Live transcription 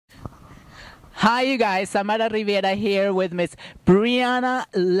Hi, you guys. Samara Riviera here with Miss Brianna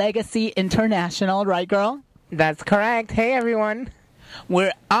Legacy International, right, girl? That's correct. Hey, everyone.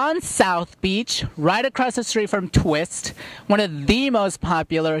 We're on South Beach, right across the street from Twist, one of the most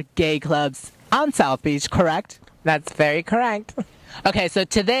popular gay clubs on South Beach, correct? That's very correct. Okay, so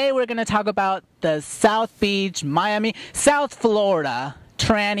today we're going to talk about the South Beach, Miami, South Florida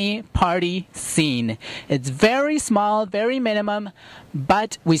tranny party scene. It's very small, very minimum,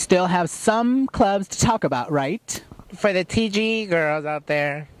 but we still have some clubs to talk about, right? For the TG girls out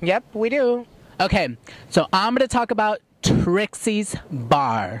there. Yep, we do. Okay, so I'm going to talk about Trixie's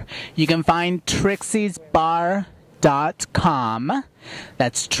Bar. You can find TrixiesBar.com.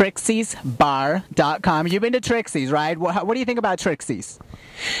 That's TrixiesBar.com. You've been to Trixie's, right? What do you think about Trixie's?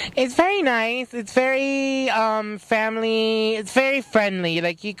 It's very nice. It's very family. It's very friendly.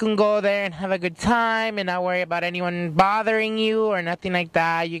 Like, you can go there and have a good time and not worry about anyone bothering you or nothing like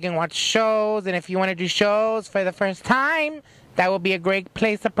that. You can watch shows, and if you want to do shows for the first time, that will be a great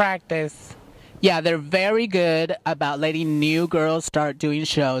place to practice. Yeah, they're very good about letting new girls start doing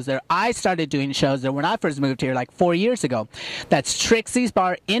shows there. I started doing shows there when I first moved here like 4 years ago. That's Trixie's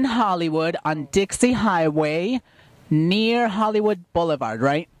Bar in Hollywood on Dixie Highway near Hollywood Boulevard,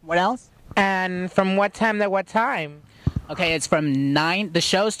 right? What else? And from what time to what time? Okay, it's from 9, the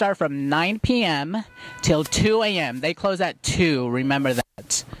shows start from 9 p.m. till 2 a.m. They close at 2, remember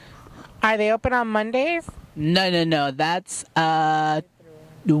that. Are they open on Mondays? No, that's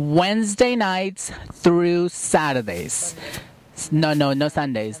Wednesday nights through Saturdays. No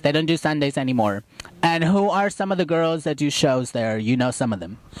Sundays. They don't do Sundays anymore. And who are some of the girls that do shows there? You know some of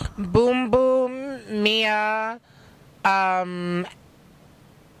them. Boom Boom, Mia, Boom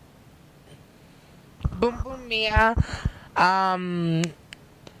Boom Mia,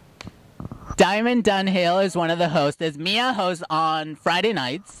 Diamond Dunhill is one of the hosts. Is Mia hosts on Friday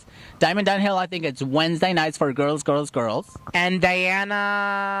nights. Diamond Dunhill, I think it's Wednesday nights for girls. and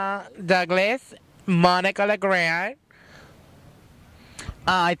Diana Douglas, Monica LeGrand.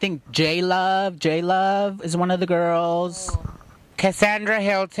 I think J Love is one of the girls. Cassandra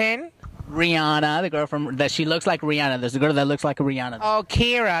Hilton. Rihanna, the girl that she looks like Rihanna. There's a girl that looks like Rihanna. Oh,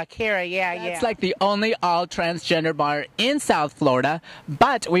 Kira, yeah. It's like the only all transgender bar in South Florida.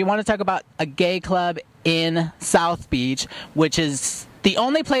 But we want to talk about a gay club in South Beach, which is the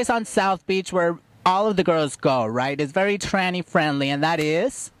only place on South Beach where all of the girls go, right? It's very tranny friendly, and that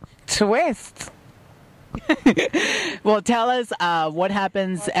is Twist. Well, tell us what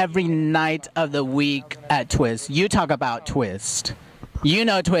happens every night of the week at Twist. You talk about Twist. You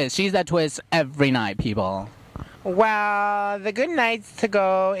know Twist. She's at Twist every night, people. Well, the good nights to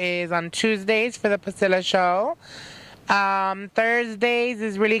go is on Tuesdays for the Priscilla show. Thursdays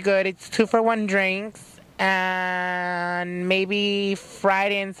is really good. It's 2-for-1 drinks. And maybe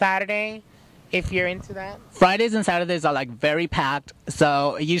Friday and Saturday, if you're into that. Fridays and Saturdays are like very packed.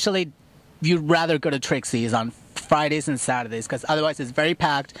 So usually you'd rather go to Trixie's on Fridays and Saturdays because otherwise it's very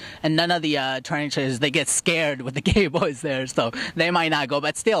packed, and none of the tranny chicks, they get scared with the gay boys there, so they might not go.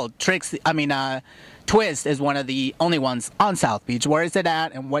 But still, Twist is one of the only ones on South Beach. Where is it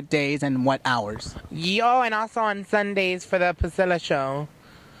at, and what days and what hours? And also on Sundays for the Priscilla show.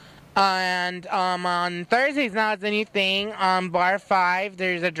 And on Thursdays now it's a new thing. On Bar 5,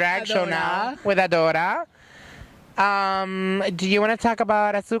 there's a drag show now with Adora. Do you want to talk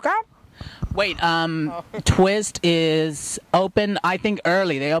about Azúcar? Wait, Twist is open, I think,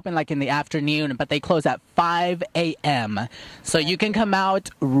 early. They open like in the afternoon, but they close at 5 a.m. So you can come out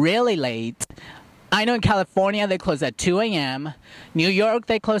really late. I know in California they close at 2 a.m. New York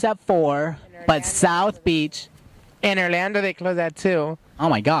they close at 4, but South Beach. In Orlando they close at 2. Oh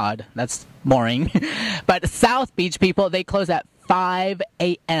my God, that's boring. But South Beach people, they close at 5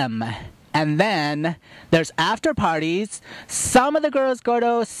 a.m. And then there's after parties. Some of the girls go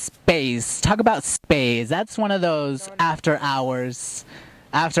to Space. Talk about Space. That's one of those after hours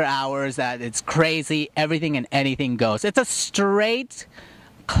that it's crazy. Everything and anything goes. It's a straight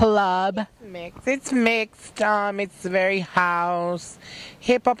club. It's mixed. It's very house,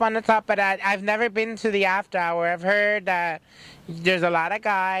 hip hop on the top of that. I've never been to the after hour. I've heard that there's a lot of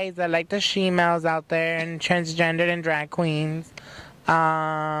guys that like the she-males out there and transgendered and drag queens.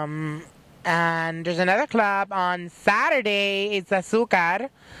 And there's another club on Saturday. It's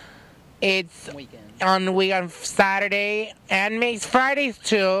Azúcar. It's on Saturday and makes Fridays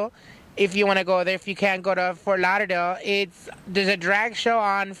too. If you want to go there, if you can't go to Fort Lauderdale, there's a drag show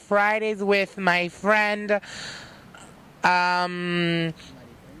on Fridays with my friend. No,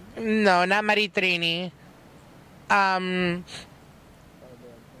 not Maritrini.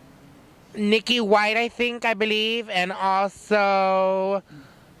 Nikki White, I believe, and also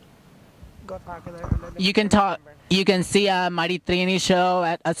go talk to them. You can talk. You can see a Mighty Trini show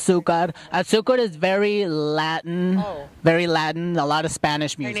at Azúcar. Azúcar is very Latin. Oh. Very Latin. A lot of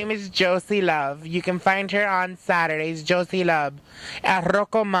Spanish Her music. name is Josie Love. You can find her on Saturdays. Josie Love at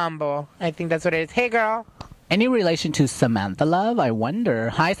Rocco Mambo. I think that's what it is. Hey, girl. Any relation to Samantha Love? I wonder.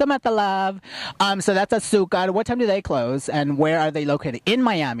 Hi, Samantha Love. So that's Azúcar. What time do they close? And where are they located? In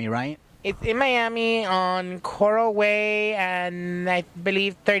Miami, right? It's in Miami on Coral Way and I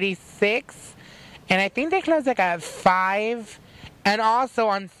believe 36. And I think they close like at 5. And also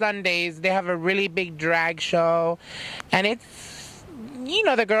on Sundays, they have a really big drag show. And it's, you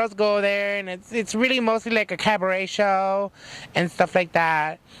know, the girls go there and it's really mostly like a cabaret show and stuff like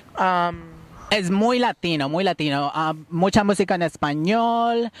that. Es muy latino, muy latino. Mucha música en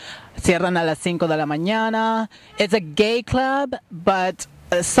español. Cierran a las 5 de la mañana. It's a gay club, but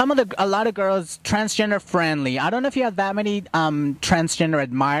a lot of girls transgender friendly. I don't know if you have that many transgender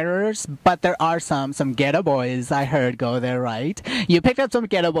admirers, but there are some ghetto boys I heard go there, right? You picked up some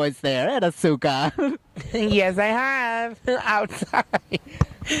ghetto boys there at Azúcar. Yes, I have. Outside.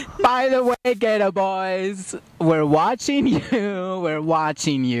 By the way, ghetto boys, we're watching you. We're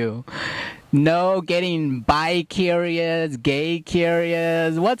watching you. No getting bi-curious,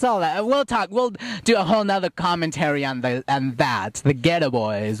 gay-curious. What's all that? We'll do a whole nother commentary on that. The ghetto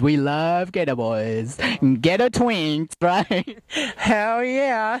boys. We love ghetto boys. Ghetto twinks, right? Hell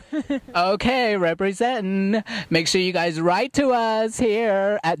yeah. Okay, representing. Make sure you guys write to us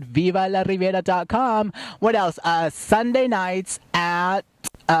here at vivalariviera.com. What else? Sunday nights at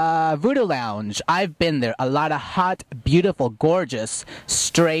Voodoo Lounge. I've been there. A lot of hot, beautiful, gorgeous,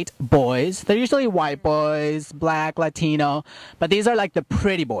 straight boys. They're usually white boys, black, Latino, but these are like the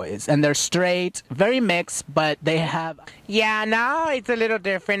pretty boys, and they're straight, very mixed, but they have... Yeah, now it's a little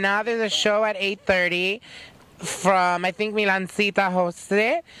different. Now there's a show at 8:30 from, I think, Milancita hosts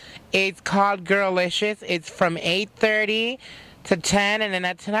it. It's called Girlicious. It's from 8:30 to 10, and then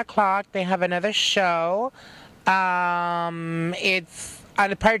at 10 o'clock they have another show. It's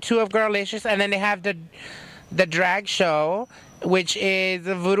on part 2 of Girlicious, and then they have the drag show, which is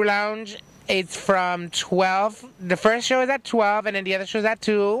the Voodoo Lounge. It's from 12. The first show is at 12, and then the other show is at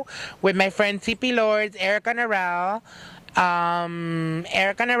 2 with my friend TP Lords, Erica Narell,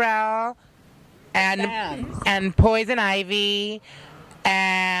 and Poison Ivy,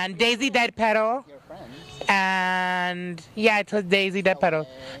 and Daisy Dead Petal. Your friends. And yeah, it was Daisy Dead Petal.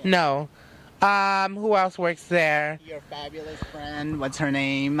 No. Who else works there? Your fabulous friend. What's her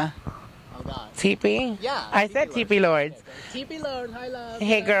name? Oh, God. TP? Yeah. I said TP Lords. TP Lord, hi, love.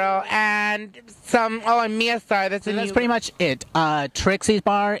 Hey, girl. And and Mia Star. That's pretty much it. Trixie's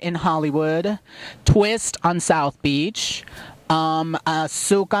Bar in Hollywood. Twist on South Beach.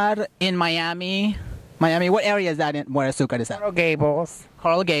 Azúcar in Miami. Miami, what area is that in where Azúcar is at? Coral Gables.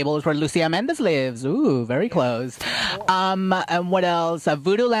 Coral Gables, where Lucia Mendes lives. Ooh, very close. And what else?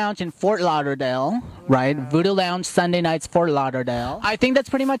 Voodoo Lounge in Fort Lauderdale, right? Voodoo Lounge, Sunday nights, Fort Lauderdale. I think that's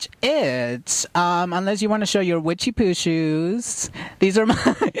pretty much it. Unless you want to show your witchy poo shoes. These are my...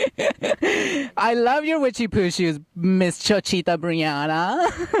 I love your witchy poo shoes, Miss Chochita Brianna.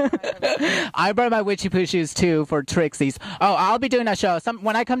 I brought my witchy poo shoes, too, for Trixie's. Oh, I'll be doing a show.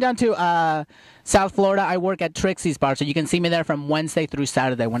 When I come down to... South Florida, I work at Trixie's Bar, so you can see me there from Wednesday through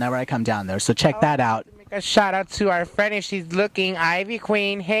Saturday whenever I come down there. So check that out. Make a shout out to our friend if she's looking, Ivy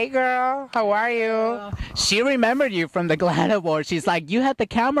Queen. Hey, girl, how are you? She remembered you from the GLAAD Award. She's like, you had the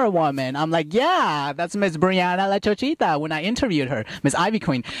camera woman. I'm like, yeah, that's Miss Brianna La Chochita when I interviewed her, Miss Ivy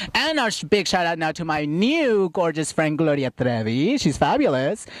Queen. And our big shout out now to my new gorgeous friend, Gloria Trevi. She's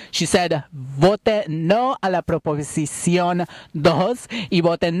fabulous. She said, vote no a la proposición 2 y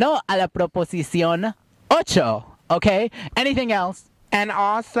vote no a la proposición 8. Okay? Anything else? And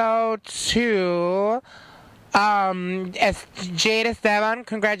also to Jade Esteban,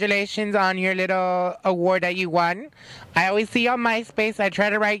 congratulations on your little award that you won. I always see you on MySpace. I try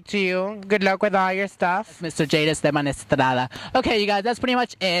to write to you. Good luck with all your stuff. Mr. Jade Esteban Estrada. Okay, you guys, that's pretty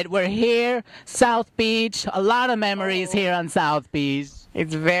much it. We're here, South Beach. A lot of memories here on South Beach.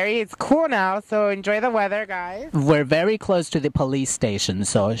 It's cool now, so enjoy the weather, guys. We're very close to the police station,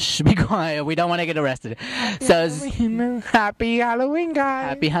 so be quiet. We don't want to get arrested. Happy Halloween, guys.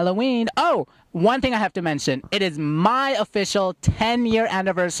 Happy Halloween. Oh, one thing I have to mention. It is my official 10-year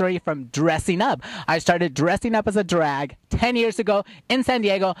anniversary from dressing up. I started dressing up as a drag 10 years ago in San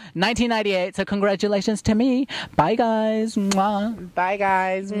Diego, 1998. So congratulations to me. Bye, guys. Mwah. Bye,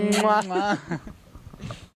 guys. Mwah. Mwah.